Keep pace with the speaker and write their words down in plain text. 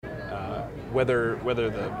whether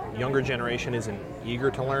the younger generation isn't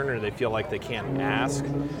eager to learn or they feel like they can't ask,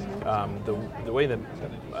 the way that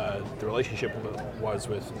the relationship was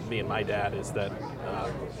with me and my dad is that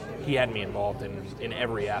he had me involved in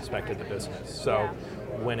every aspect of the business. So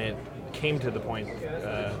when it came to the point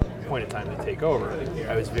in time to take over,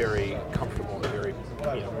 I was very comfortable and very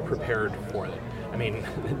prepared for it. I mean,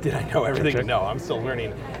 did I know everything? No, I'm still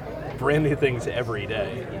learning brand new things every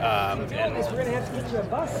day. And we're going to have to get you a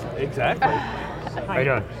bus. Exactly. How you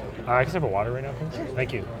doing? I can have a water right now, please.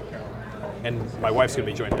 Thank you. And my wife's going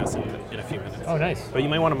to be joining us in a few minutes. Oh, nice. But you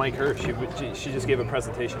might want to mic her. She just gave a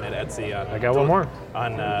presentation at Etsy on. I got one more.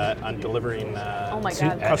 On delivering. Oh my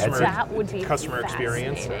God, that would be customer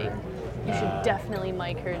experience. You should definitely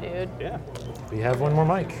mic her, dude. Yeah. We have one more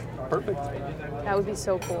mic. Perfect. That would be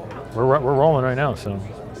so cool. We're rolling right now, so.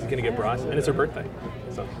 She's going to get brought, and it's her birthday.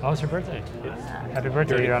 So. Oh, it's her birthday. Yeah. Happy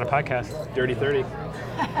birthday, you're on a podcast. Dirty 30.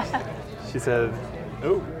 She said,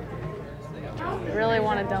 oh. Really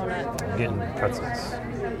want a donut. I'm getting pretzels.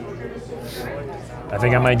 I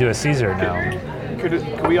think I might do a Caesar now.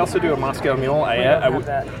 Could we also do a Moscow Mule?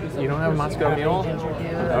 You don't have a Moscow Mule?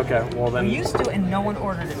 Okay, well then. We used to, and no one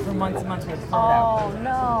ordered it for months and months. We had to throw it out. Oh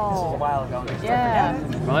no! This was a while ago. Yeah.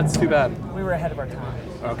 Well, that's too bad. We were ahead of our time.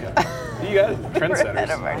 Okay. You guys, trendsetters. Ahead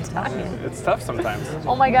of our time. It's tough sometimes.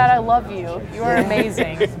 Oh my God, I love you. You are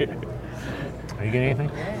amazing. Are you getting anything?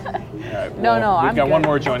 Right, No, we've I'm got good. one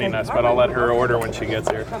more joining us, but I'll let her order when she gets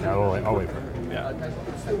here. No, I'll wait for her. Yeah.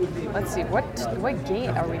 Let's see, what gate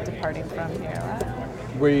are we departing from here?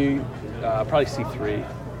 We probably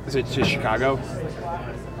C3. Is it to Chicago?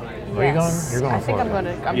 Where are you going? You're going I to think I'm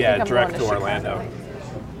Florida. going to. Yeah, direct to Chicago. Orlando.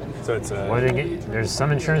 So it's a. What did you get? There's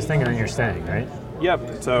some insurance thing, and then you're staying, right?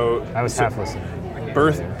 Yep. So I was half listening.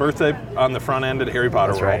 Birthday on the front end at Harry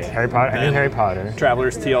Potter That's World. right. Harry Potter. I knew Harry Potter.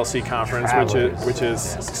 Travelers TLC conference, which is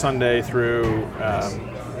Sunday through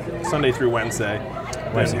Wednesday.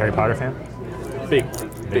 Where's a Harry Potter fan? Big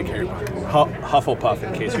Harry Potter. Hufflepuff,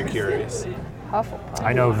 in case you're curious. Hufflepuff.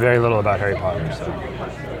 I know very little about Harry Potter. So.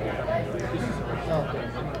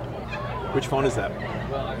 Which phone is that?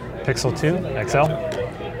 Pixel 2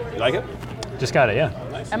 XL. You like it? Just got it. Yeah.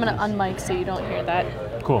 I'm going to unmic so you don't hear that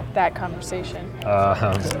Cool. conversation.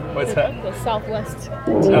 What's that? The Southwest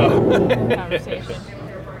conversation.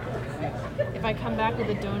 If I come back with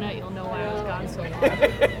a donut, you'll know why I was gone so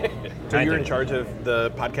long. So you're in charge of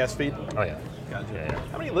the podcast feed? Oh yeah. Gotcha. Yeah.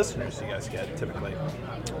 How many listeners do you guys get typically?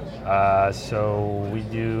 So we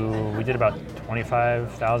did about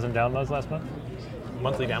 25,000 downloads last month.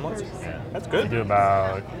 Monthly downloads? Yeah. That's good. We do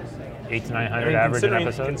about 800 to 900 average an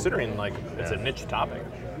episode. Considering like it's a niche topic.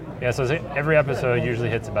 Yeah, so every episode usually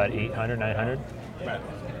hits about 800, 900. Right.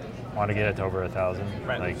 Want to get it to over 1,000,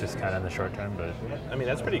 Right. like just kind of in the short term, but I mean,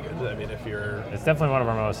 that's pretty good. I mean, if you're... it's definitely one of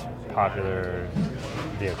our most popular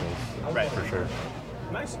vehicles, Right. for sure.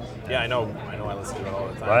 Nice. Yeah, I know I listen to it all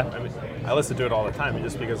the time. What? I mean, I listen to it all the time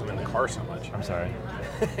just because I'm in the car so much. I'm sorry.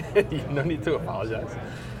 No need to apologize.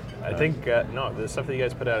 I think, no, the stuff that you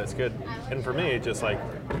guys put out is good. And for me, just like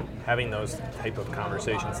having those type of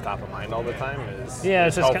conversations top of mind all the time is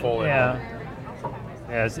It's just helpful. yeah.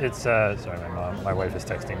 It's sorry, my wife is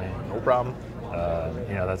texting me. No problem.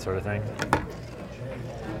 That sort of thing.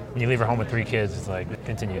 When you leave her home with 3 kids, it's like,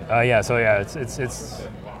 continue. It's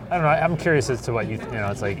I don't know, I'm curious as to what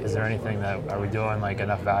it's like, is there anything are we doing like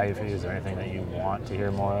enough value for you? Is there anything that you want to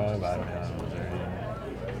hear more of? I don't know. Is there anything?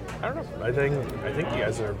 I don't know. I think you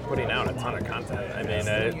guys are putting out a ton of content. I mean,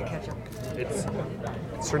 it's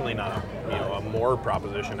certainly not a more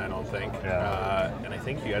proposition, I don't think. Yeah. And I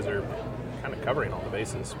think you guys are kind of covering all the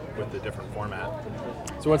bases with the different format.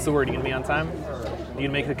 So what's the word? You gonna be on time? You gonna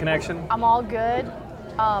make the connection? I'm all good.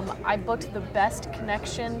 I booked the best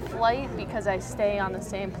connection flight because I stay on the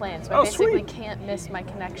same plane, so I basically sweet. can't miss my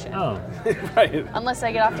connection. Oh, Right. Unless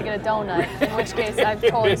I get off to get a donut, in which case I'm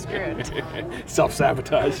totally screwed.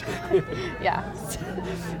 Self-sabotage. Yeah.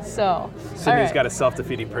 So. Sydney's all right. got a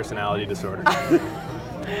self-defeating personality disorder.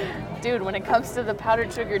 Dude, when it comes to the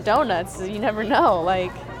powdered sugar donuts, you never know.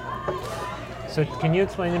 Like, so can you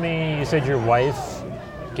explain to me? You said your wife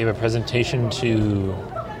gave a presentation to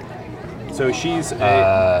So she's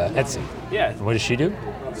Etsy. yeah. What does she do?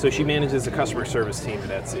 So she manages the customer service team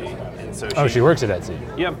at Etsy, and so She works at Etsy.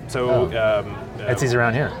 Yep. So Etsy's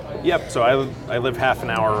around here, Yep. So I live half an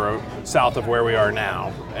hour south of where we are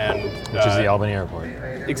now, and which is the Albany Airport.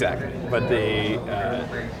 exactly. But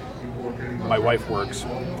my wife works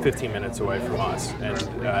 15 minutes away from us, and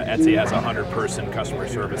Etsy has a 100-person customer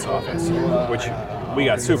service office, which we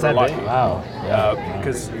got super that lucky. big? Wow. Yeah.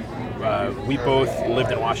 Because we both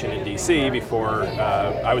lived in Washington, D.C. before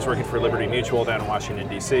I was working for Liberty Mutual down in Washington,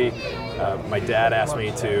 D.C. My dad asked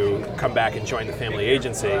me to come back and join the family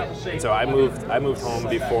agency, and so I moved home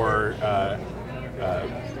before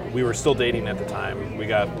we were still dating at the time. We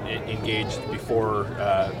got engaged before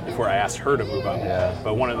I asked her to move up. Yeah.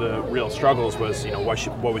 But one of the real struggles was,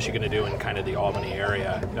 what was she going to do in kind of the Albany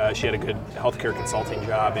area? She had a good healthcare consulting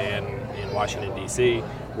job in Washington, D.C.,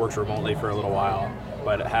 worked remotely for a little while.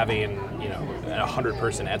 But having, a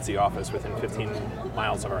 100-person Etsy office within 15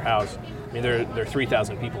 miles of our house, I mean, there are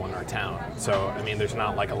 3,000 people in our town. So, I mean, there's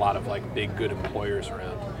not like a lot of like big, good employers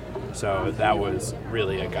around. So that was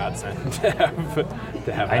really a godsend to have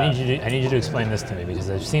that. I need you to explain this to me because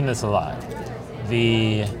I've seen this a lot.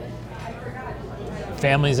 The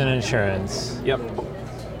families in insurance. Yep.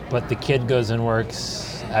 But the kid goes and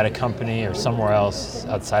works at a company or somewhere else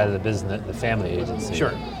outside of the business, the family agency.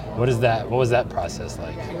 Sure. What was that process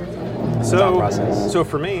like? So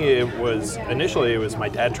for me, it was my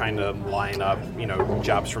dad trying to line up,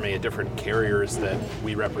 jobs for me at different carriers that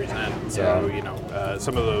we represent. So,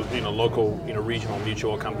 some of the, local, regional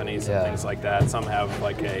mutual companies and things like that. Some have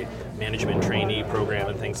like a management trainee program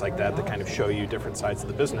and things like that kind of show you different sides of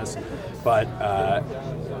the business. But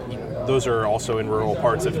those are also in rural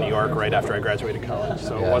parts of New York right after I graduated college.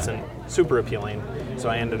 So it wasn't super appealing. So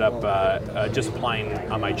I ended up just applying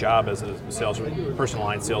on my job as a personal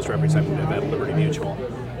line sales representative at Liberty Mutual.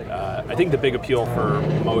 I think the big appeal for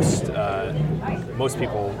most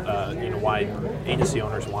people, why agency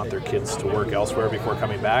owners want their kids to work elsewhere before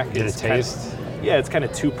coming back. Get a taste? It's kind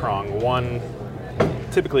of two-pronged. One,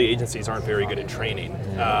 typically agencies aren't very good at training.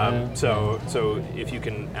 So if you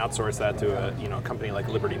can outsource that to a company like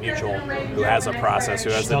Liberty Mutual, who has a process, who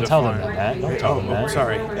has Don't tell them that. Don't tell them that.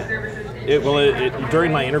 Sorry.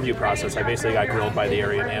 During my interview process, I basically got grilled by the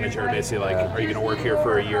area manager, basically like, are you going to work here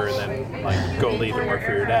for a year and then like go leave and work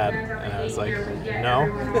for your dad? And I was like, no.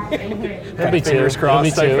 It'll be Fingers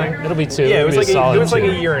crossed type thing. It'll be two. Yeah, it was like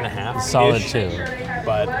two. a year and a half. Solid two.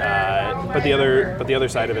 But the other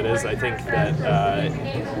side of it is, I think that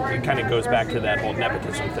it kind of goes back to that whole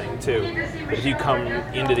nepotism thing too. That if you come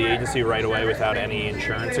into the agency right away without any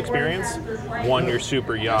insurance experience, one, you're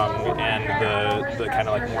super young, and the kind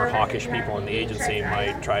of like more hawkish people in the agency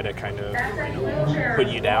might try to kind of put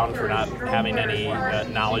you down for not having any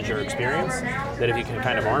knowledge or experience. That if you can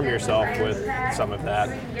kind of arm yourself with some of that,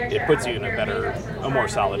 it puts you in a more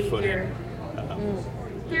solid footing.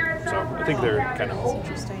 So I think they're kind of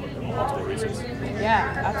Interesting. multiple reasons.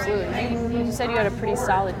 Yeah, absolutely. You said you had a pretty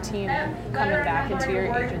solid team coming back into your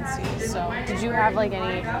agency. So did you have like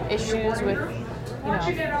any issues with,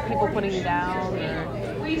 people putting you down?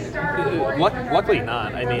 Luckily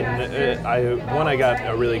not. I mean, I got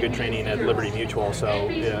a really good training at Liberty Mutual, so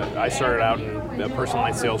I started out in a personal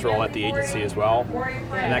line sales role at the agency as well,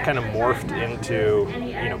 and that kind of morphed into,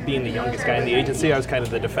 being the youngest guy in the agency. I was kind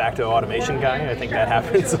of the de facto automation guy. I think that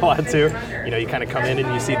happens a lot too. You kind of come in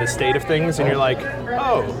and you see the state of things, and you're like,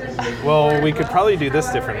 oh, well, we could probably do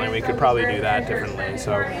this differently. We could probably do that differently.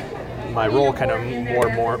 So my role kind of more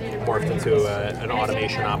morphed into an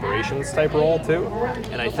automation operations type role too.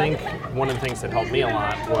 And I think one of the things that helped me a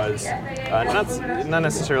lot was not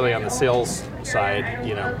necessarily on the sales side,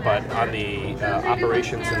 but on the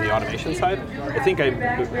operations and the automation side. I think I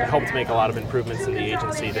helped make a lot of improvements in the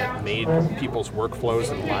agency that made people's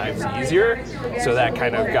workflows and lives easier. So that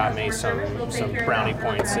kind of got me some brownie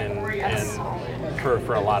points and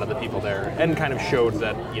for a lot of the people there, and kind of showed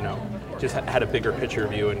that just had a bigger picture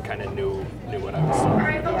view and kind of knew what I was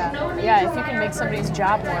doing. Yeah. If you can make somebody's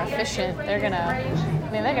job more efficient, they're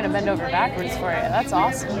gonna bend over backwards for you. That's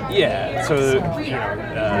awesome. Yeah. So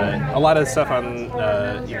a lot of stuff on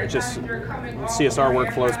just CSR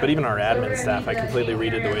workflows, but even our admin staff, I completely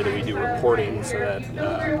redid the way that we do reporting, so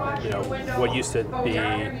that what used to be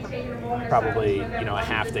probably a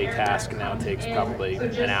half-day task now takes probably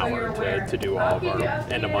an hour to do all of our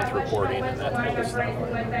end-of-month reporting and that type of stuff.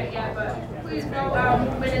 It's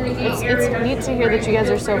neat to hear that you guys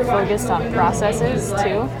are so focused on processes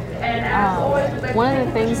too. One of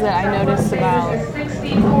the things that I noticed about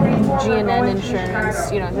G&N insurance,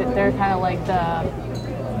 that they're kind of like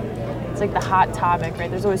it's like the hot topic, right?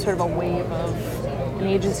 There's always sort of a wave of an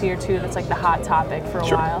agency or two that's like the hot topic for a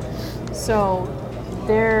while. So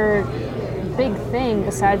their big thing,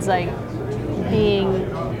 besides like being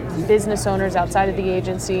business owners outside of the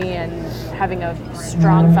agency and having a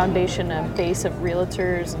strong foundation, a base of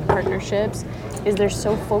realtors and partnerships, is they're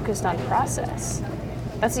so focused on process.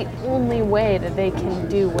 That's the only way that they can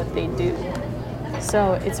do what they do.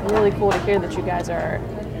 So it's really cool to hear that you guys are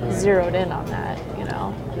zeroed in on that,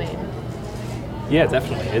 Yeah,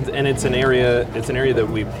 definitely. It's an area that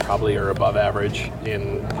we probably are above average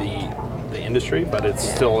in the industry, but it's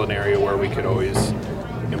still an area where we could always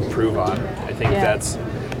improve on. I think that's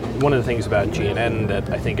one of the things about GNN that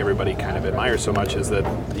I think everybody kind of admires so much is that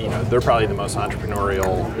they're probably the most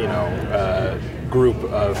entrepreneurial group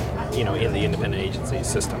of in the independent agency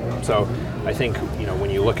system. So I think when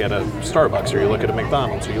you look at a Starbucks or you look at a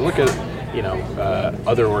McDonald's or you look at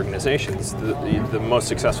other organizations, the most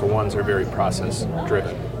successful ones are very process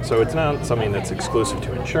driven. So it's not something that's exclusive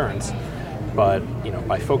to insurance, but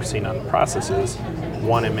by focusing on processes,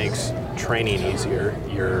 one, it makes training easier.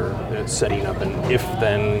 You're setting up an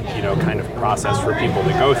if-then kind of process for people to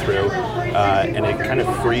go through, and it kind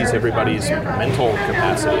of frees everybody's mental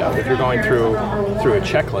capacity up. If you're going through a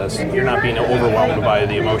checklist, you're not being overwhelmed by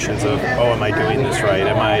the emotions of, oh, am I doing this right?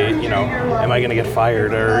 Am I going to get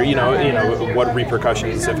fired? Or what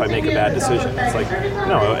repercussions if I make a bad decision? It's like,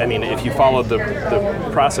 no. I mean, if you followed the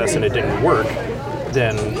process and it didn't work,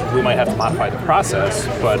 then we might have to modify the process.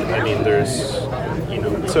 But I mean, there's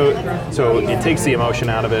so it takes the emotion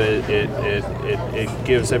out of it. It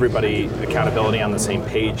gives everybody accountability on the same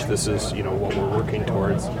page. This is what we're working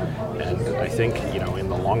towards, and I think in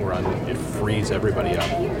the long run it frees everybody up.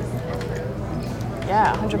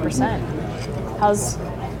 Yeah, 100%.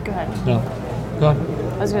 Go ahead. No. Go on.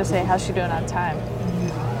 I was gonna say, how's she doing on time?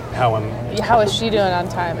 How is she doing on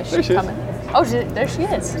time? Is she coming? Oh, there she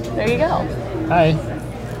is. There you go. Hi.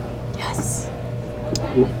 Yes.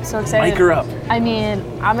 So excited. Mic her up. I mean,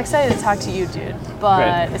 I'm excited to talk to you, dude.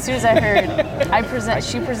 But as soon as I heard,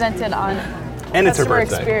 she presented on And it's her customer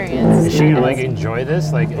birthday. experience. Does she enjoy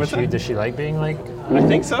this? Like, does she like being like? I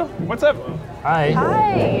think so. What's up? Hi.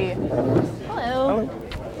 Hi. Hello.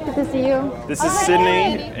 Good to see you. This is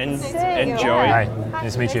Sydney and Joey. Hi.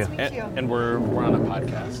 Nice to meet you. And we're on a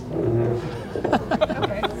podcast.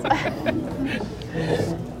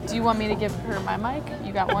 Do you want me to give her my mic?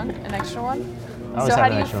 You got one? An extra one? I always So how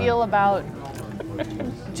have do an you extra feel one. about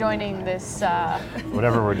joining this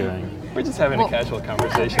Whatever we're doing. We're just having a casual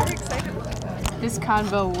conversation. this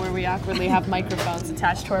convo where we awkwardly have microphones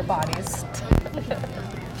attached to our bodies?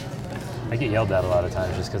 I get yelled at a lot of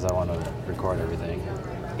times just because I want to record everything.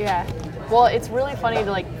 Yeah. Well, it's really funny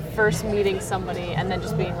to first meeting somebody and then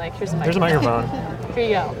just being like, "Here's a There's a microphone. microphone. Here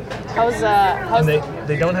you go." How's And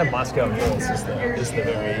they don't have Moscow Mules is the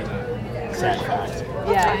very sad fact.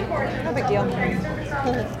 yeah? No big deal.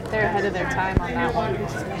 They're ahead of their time on that one.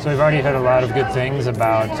 So we've already heard a lot of good things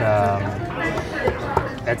about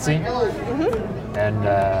Etsy. And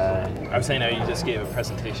I was saying how you just gave a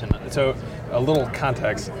presentation. So a little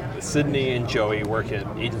context, Sydney and Joey work at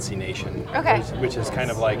Agency Nation, Okay. which is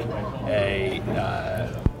kind of like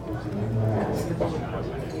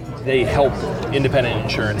they help independent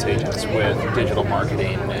insurance agents with digital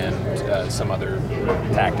marketing and some other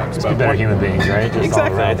tactics. be better human beings, right? Just all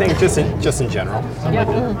Exactly. I around. think just in general.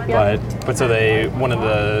 But so one of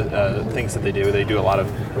the things that they do a lot of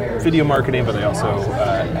video marketing, but they also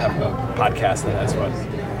have a podcast that has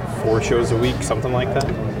 4 shows a week, something like that.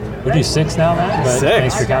 We do 6 now, man. But 6.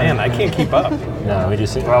 Thanks for counting. Man, I can't keep up. No, we do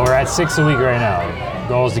 6. Well, we're at 6 a week right now.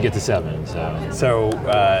 Goal is to get to 7. So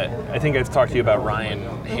I think I've talked to you about Ryan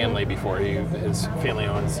Hanley before. His family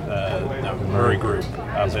owns Murray Group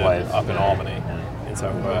His wife. up in Albany, and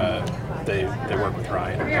so they work with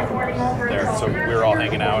Ryan there. So we were all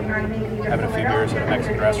hanging out, having a few beers at a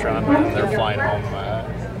Mexican restaurant, and they're flying home.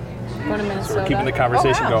 Go to Minnesota. So we're keeping the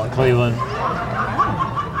conversation going. Cleveland,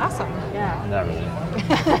 Awesome. Yeah. not really.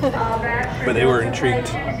 But they were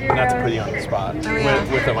intrigued, not to put you on the spot,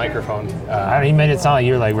 with the microphone. He made it sound like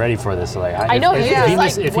you were ready for this. So I know, If, he if, he,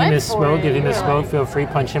 just, if he went for misspoke, it. if he You were misspoke, like- feel free,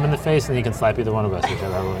 punch him in the face, and he can slap either one of us.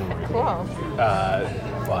 Cool.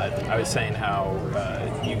 But I was saying how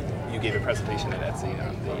you gave a presentation at Etsy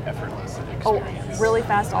on the effortless experience. Oh, really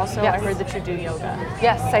fast. Also, Yes. I heard that you do yoga.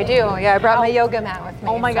 Yes, I do. Yeah, I brought my yoga mat with me.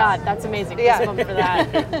 Oh my so- God, that's amazing. Yeah. Fist bump for that.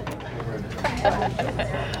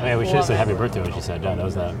 Yeah, we should have said happy birthday when she sat down. That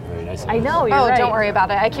was not very nice of I us. know. You're Oh, right. don't worry about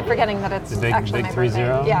it. I keep forgetting that it's The big- actually big my birthday.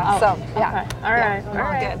 30? Yeah. Oh, So yeah. okay. All right. Yeah, All I'm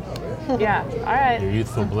all right. good. Yeah. All right. Your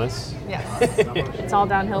youthful bliss. Yes. It's all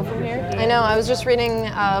downhill from here. I know. I was just reading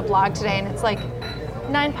a blog today, and it's like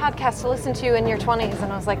 9 podcasts to listen to in your 20s,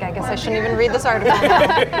 and I was like, I guess I shouldn't even read this article.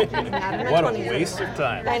 Not in my What a 20s. waste of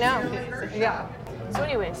time. I know. Yeah. So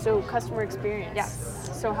anyway, so customer experience. Yes.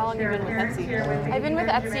 So how long have you been with Etsy? I've been with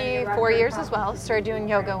Etsy 4 years as well. Started doing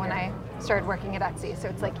yoga when I started working at Etsy, so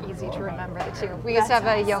it's like easy to remember the two. We used to have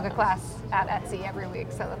a yoga class at Etsy every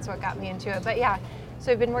week, so that's what got me into it. But yeah,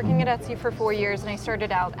 so I've been working at Etsy for 4 years, and I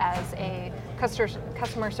started out as a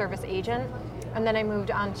customer service agent. And then I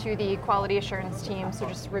moved on to the quality assurance team, so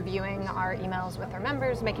just reviewing our emails with our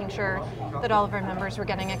members, making sure that all of our members were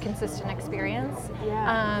getting a consistent experience.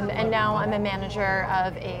 And now I'm a manager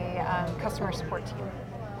of a customer support team.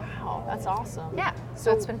 Wow, that's awesome. Yeah,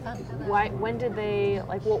 so it's been fun. When did they,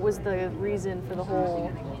 like, what was the reason for the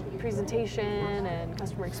whole presentation and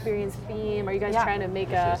customer experience theme? Are you guys trying to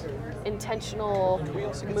make a intentional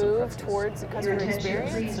move towards customer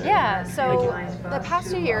experience? Yeah, so the past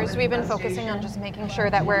few years we've been focusing on just making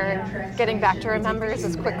sure that we're getting back to our members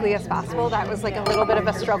as quickly as possible. That was like a little bit of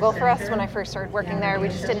a struggle for us when I first started working there. We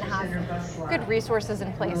just didn't have good resources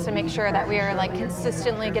in place to make sure that we are like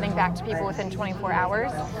consistently getting back to people within 24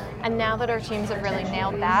 hours. And now that our teams have really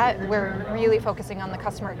nailed that, we're really focusing on the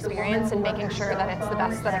customer experience and making sure that it's the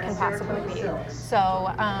best that it can possibly be.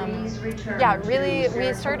 So really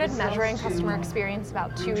we started measuring customer experience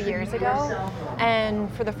about 2 years ago,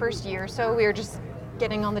 and for the first year or so we were just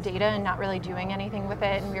getting on the data and not really doing anything with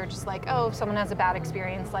it, and we were just like, oh, if someone has a bad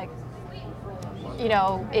experience, like, you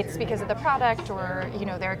know, it's because of the product or, you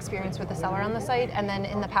know, their experience with the seller on the site. And then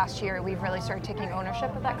in the past year we've really started taking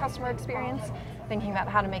ownership of that customer experience, thinking about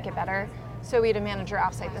how to make it better. So we had a manager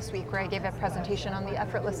offsite this week where I gave a presentation on the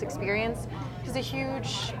effortless experience, because a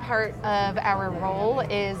huge part of our role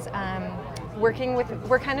is we're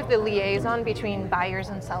kind of the liaison between buyers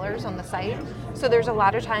and sellers on the site. So there's a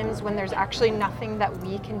lot of times when there's actually nothing that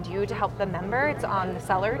we can do to help the member, it's on the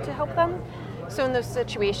seller to help them. So in those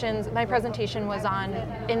situations, my presentation was on,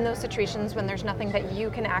 in those situations when there's nothing that you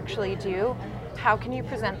can actually do, how can you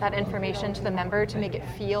present that information to the member to make it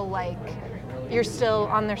feel like you're still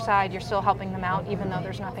on their side, you're still helping them out, even though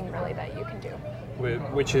there's nothing really that you can do.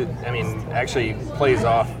 Which, actually plays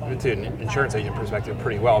off to an insurance agent perspective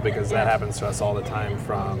pretty well, because that happens to us all the time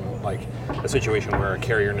from like a situation where a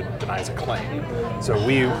carrier denies a claim. So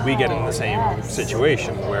we get in the same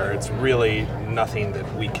situation where it's really nothing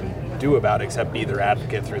that we can do about except either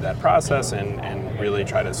advocate through that process and really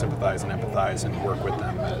try to sympathize and empathize and work with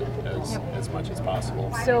them as much as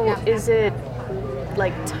possible. So is it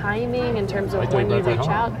like timing in terms of when you reach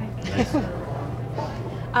out?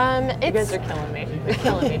 You guys are killing me. You're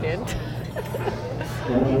killing me, dude.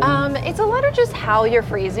 It's a lot of just how you're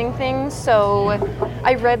phrasing things. So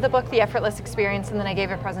I read the book, The Effortless Experience, and then I gave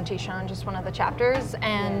a presentation on just one of the chapters.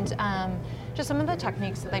 And just some of the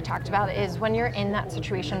techniques that they talked about is when you're in that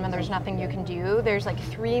situation when there's nothing you can do, there's like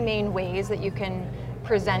 3 main ways that you can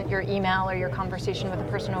present your email or your conversation with a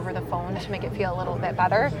person over the phone to make it feel a little bit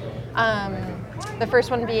better. The first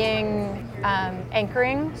one being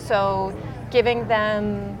anchoring. So giving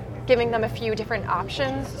them a few different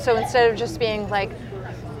options. So instead of just being like,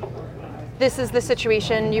 this is the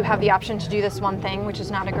situation, you have the option to do this one thing, which is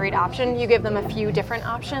not a great option, you give them a few different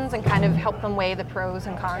options and kind of help them weigh the pros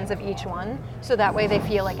and cons of each one, so that way they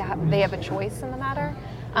feel like they have a choice in the matter.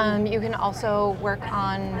 You can also work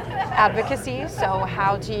on advocacy, so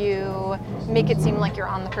how do you make it seem like you're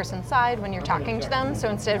on the person's side when you're talking to them? So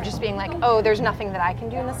instead of just being like, oh, there's nothing that I can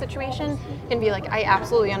do in this situation, you can be like, I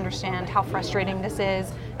absolutely understand how frustrating this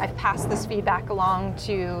is. I've passed this feedback along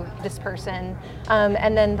to this person.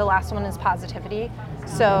 And then the last one is positivity.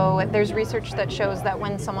 So there's research that shows that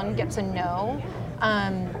when someone gets a no,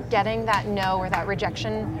 getting that no or that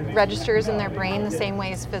rejection registers in their brain the same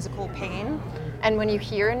way as physical pain. And when you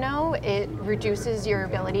hear a no, it reduces your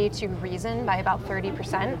ability to reason by about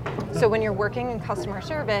 30%. So when you're working in customer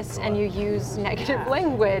service and you use negative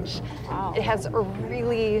language, it has a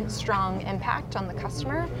really strong impact on the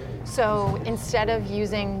customer. So instead of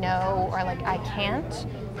using no or like I can't,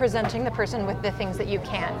 presenting the person with the things that you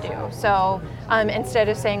can do. So instead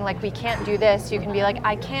of saying like we can't do this, you can be like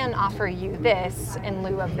I can offer you this in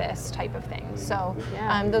lieu of this type of thing. So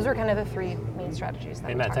those are kind of the 3 main strategies that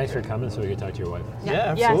Hey Matt, thanks for coming so we could talk to your wife.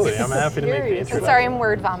 Yeah, absolutely. Yes. I'm happy to make the introduction. Sorry, I'm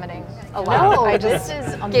word vomiting a lot. No, I this just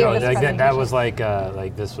is gave No, this that presentation. was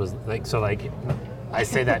like this was like, so like I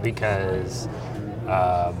say that because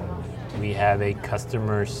we have a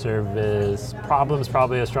customer service problem's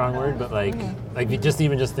probably a strong word, but like just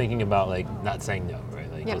thinking about like not saying no,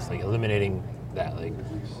 right? Like just like eliminating that like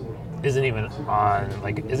isn't even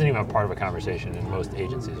a part of a conversation in most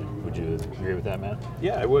agencies. Would you agree with that, Matt?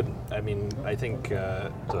 Yeah, I would. I mean, I think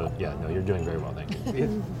So yeah, no, you're doing very well, thank you.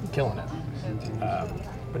 you're killing it.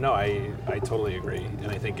 But no, I totally agree, and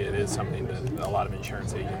I think it is something that a lot of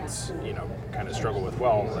insurance agents, kind of struggle with.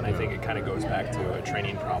 Well, and I think it kind of goes back to a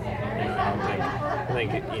training problem. I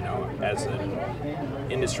think as an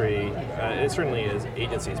industry, it certainly is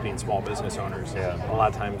agencies being small business owners. Yeah. A lot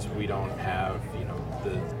of times we don't have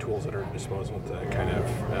the tools at our disposal to kind of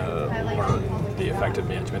learn the effective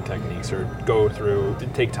management techniques or go through,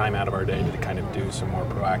 take time out of our day to kind of do some more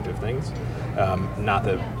proactive things. Not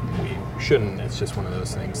that we shouldn't, it's just one of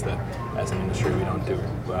those things that as an industry we don't do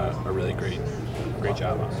a really great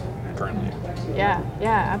job on currently. Yeah,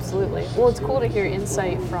 absolutely. Well, it's cool to hear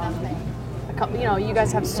insight from a company. You know, you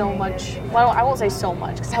guys have so much, well, I won't say so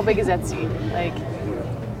much, because how big is Etsy? Like,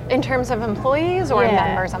 in terms of employees or Yeah.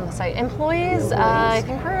 members on the site? Employees, I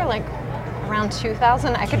think we're like around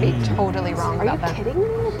 2,000. I could be totally wrong are about you that. kidding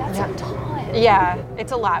me? That's Yeah. a ton. Yeah,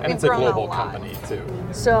 it's a lot. And We've it's a grown global a lot. company too.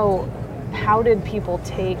 So, how did people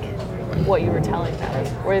take what you were telling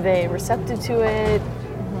them? Were they receptive to it?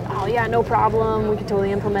 Oh yeah, no problem, we could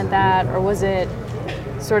totally implement that. Or was it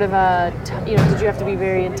sort of did you have to be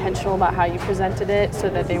very intentional about how you presented it so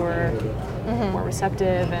that they were more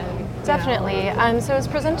receptive and Definitely. So I was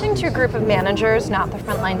presenting to a group of managers, not the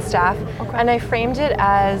frontline staff, and I framed it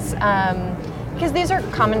as, because these are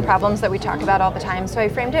common problems that we talk about all the time, so I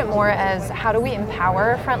framed it more as how do we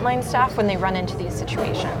empower frontline staff when they run into these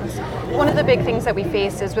situations. One of the big things that we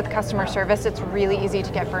face is with customer service, it's really easy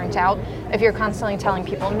to get burnt out if you're constantly telling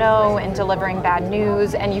people no and delivering bad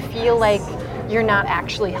news and you feel like you're not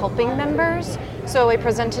actually helping members. So I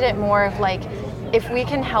presented it more of like, if we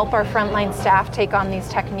can help our frontline staff take on these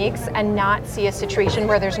techniques and not see a situation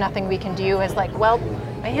where there's nothing we can do as like, well,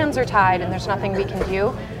 my hands are tied and there's nothing we can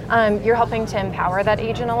do, you're helping to empower that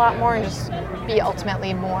agent a lot more and just be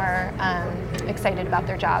ultimately more excited about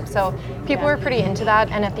their job. So people were pretty into that,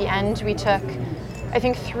 and at the end we took, I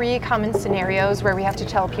think, 3 common scenarios where we have to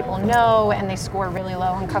tell people no and they score really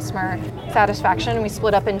low on customer satisfaction. We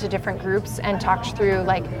split up into different groups and talked through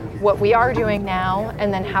like what we are doing now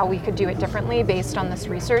and then how we could do it differently based on this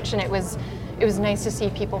research, and it was nice to see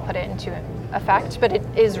people put it into effect, but it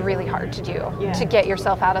is really hard to do, to get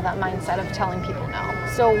yourself out of that mindset of telling people no.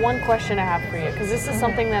 So one question I have for you, because this is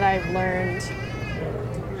something that I've learned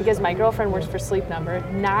because my girlfriend works for Sleep Number,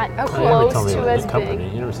 not close to as company.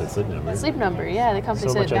 big. You never said Sleep Number. Sleep Number, yeah, the company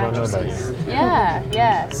So said much I don't know about mattresses. you.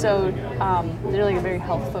 Yeah. So they're like a very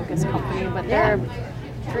health-focused company, but they're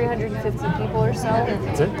 350 people or so.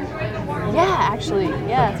 That's it? Yeah, actually,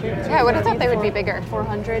 yeah. Yeah, I would have thought they would be bigger.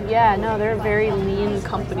 400, yeah, no, they're a very lean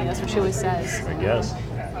company. That's what she always says. I guess.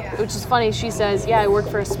 Which is funny. She says, "Yeah, I work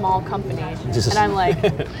for a small company," Just- and I'm like,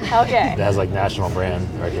 "Okay, That has like national brand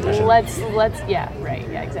recognition. let's, yeah, right,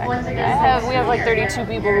 yeah, exactly." We have like 32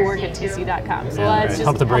 people who work at TC.com, so Yeah, let's right. just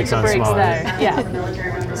Pump the brakes on small. there.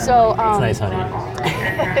 Yeah. So, It's nice, honey.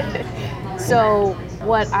 So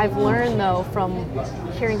what I've learned though from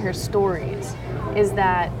hearing her stories is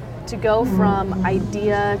that to go from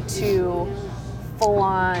idea to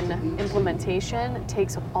full-on implementation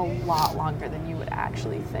takes a lot longer than you would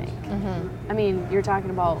actually think. I mean, you're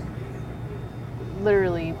talking about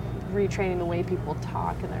literally retraining the way people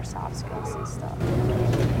talk and their soft skills and stuff.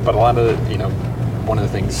 But a lot of one of the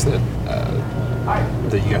things that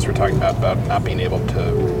that you guys were talking about not being able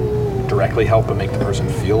to directly help but make the person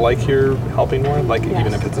feel like you're helping more, like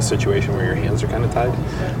even if it's a situation where your hands are kind of tied.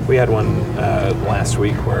 We had one last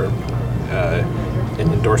week where an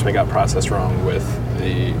endorsement got processed wrong with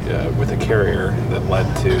a carrier that led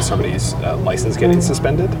to somebody's license getting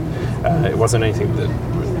suspended. It wasn't anything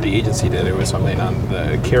that the agency did, it was something on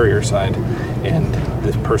the carrier side, and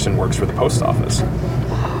this person works for the post office.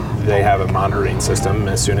 They have a monitoring system.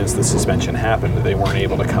 As soon as the suspension happened, they weren't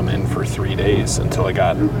able to come in for 3 days until it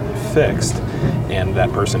got fixed, and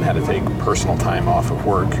that person had to take personal time off of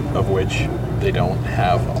work, of which they don't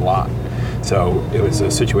have a lot. So it was a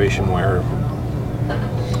situation where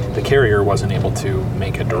the carrier wasn't able to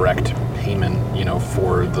make a direct payment,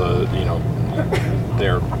 for the,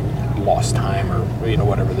 their lost time or,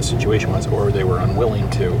 whatever the situation was, or they were unwilling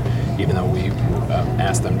to, even though we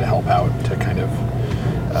asked them to help out to kind of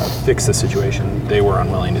fix the situation. They were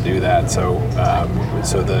unwilling to do that. So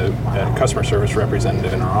the customer service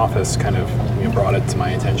representative in our office kind of brought it to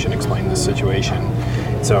my attention, explained the situation.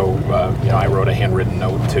 So I wrote a handwritten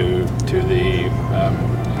note to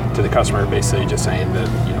the customer, basically just saying that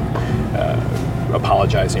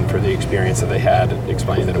apologizing for the experience that they had,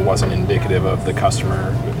 explaining that it wasn't indicative of the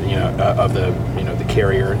customer, of the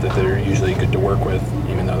carrier, that they're usually good to work with,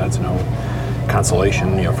 even though that's no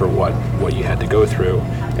consolation, for what you had to go through,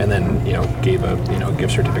 and then gave a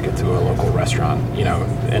gift certificate to a local restaurant,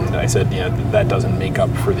 and I said that doesn't make up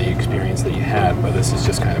for the experience that you had, but this is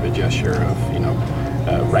just kind of a gesture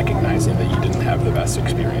of recognizing that you didn't have the best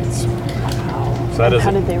experience. So that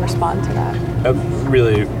How did they respond to that?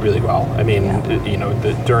 Really, really well. I mean,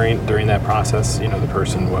 during that process, the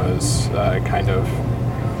person was kind of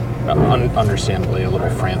understandably a little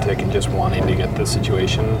frantic and just wanting to get the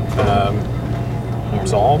situation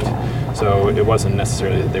resolved. So it wasn't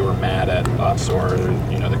necessarily that they were mad at us or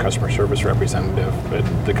the customer service representative, but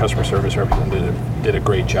the customer service representative did a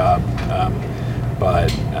great job.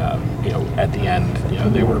 But at the end,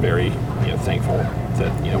 they were very thankful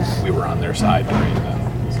that we were on their side during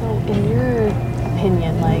that. So, in your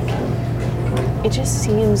opinion, it just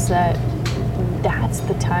seems that that's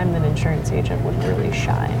the time that an insurance agent would really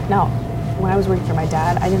shine. Now, when I was working for my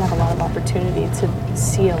dad, I didn't have a lot of opportunity to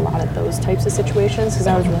see a lot of those types of situations because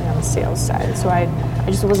I was really on the sales side. So I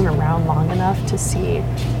just wasn't around long enough to see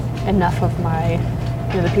enough of my,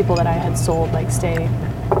 the people that I had sold stay,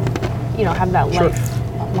 have that Sure.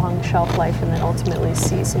 long shelf life, and then ultimately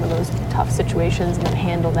see some of those tough situations and then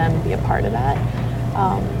handle them and be a part of that.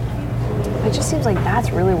 It just seems like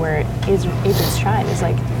that's really where agents shine, is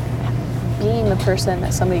being the person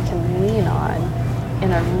that somebody can lean on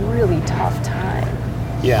in a really tough time.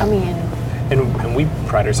 Yeah. I mean, and we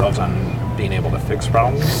pride ourselves on being able to fix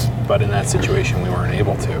problems, but in that situation we weren't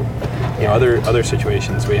able to. Other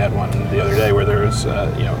situations, we had one the other day where there was,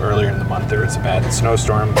 earlier in the month there was a bad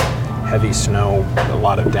snowstorm, heavy snow, a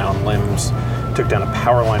lot of down limbs, took down a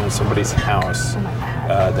power line in somebody's house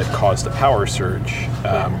that caused a power surge.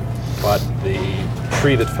 But the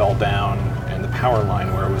tree that fell down and the power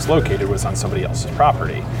line where it was located was on somebody else's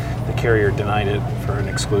property. The carrier denied it for an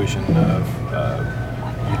exclusion of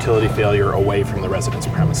utility failure away from the resident's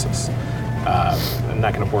premises. I'm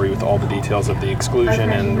not going to bore you with all the details of the exclusion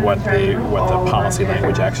and what the policy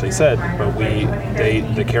language actually said, but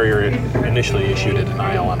the carrier initially issued a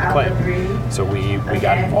denial on the claim. So we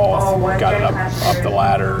got involved, got it up the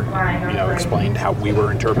ladder, explained how we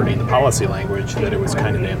were interpreting the policy language, that it was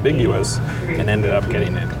kind of ambiguous, and ended up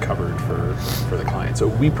getting it covered for the client. So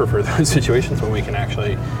we prefer those situations when we can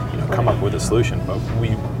actually come up with a solution, but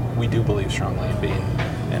we do believe strongly in being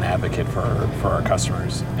an advocate for our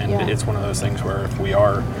customers, and it's one of those things where if we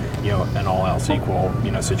are, an all else equal,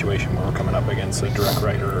 situation where we're coming up against a direct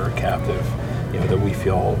writer or a captive, that we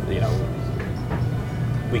feel,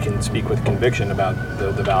 we can speak with conviction about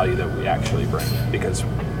the value that we actually bring, because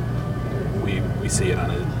we see it on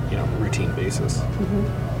a routine basis.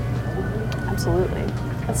 Absolutely,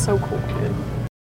 that's so cool.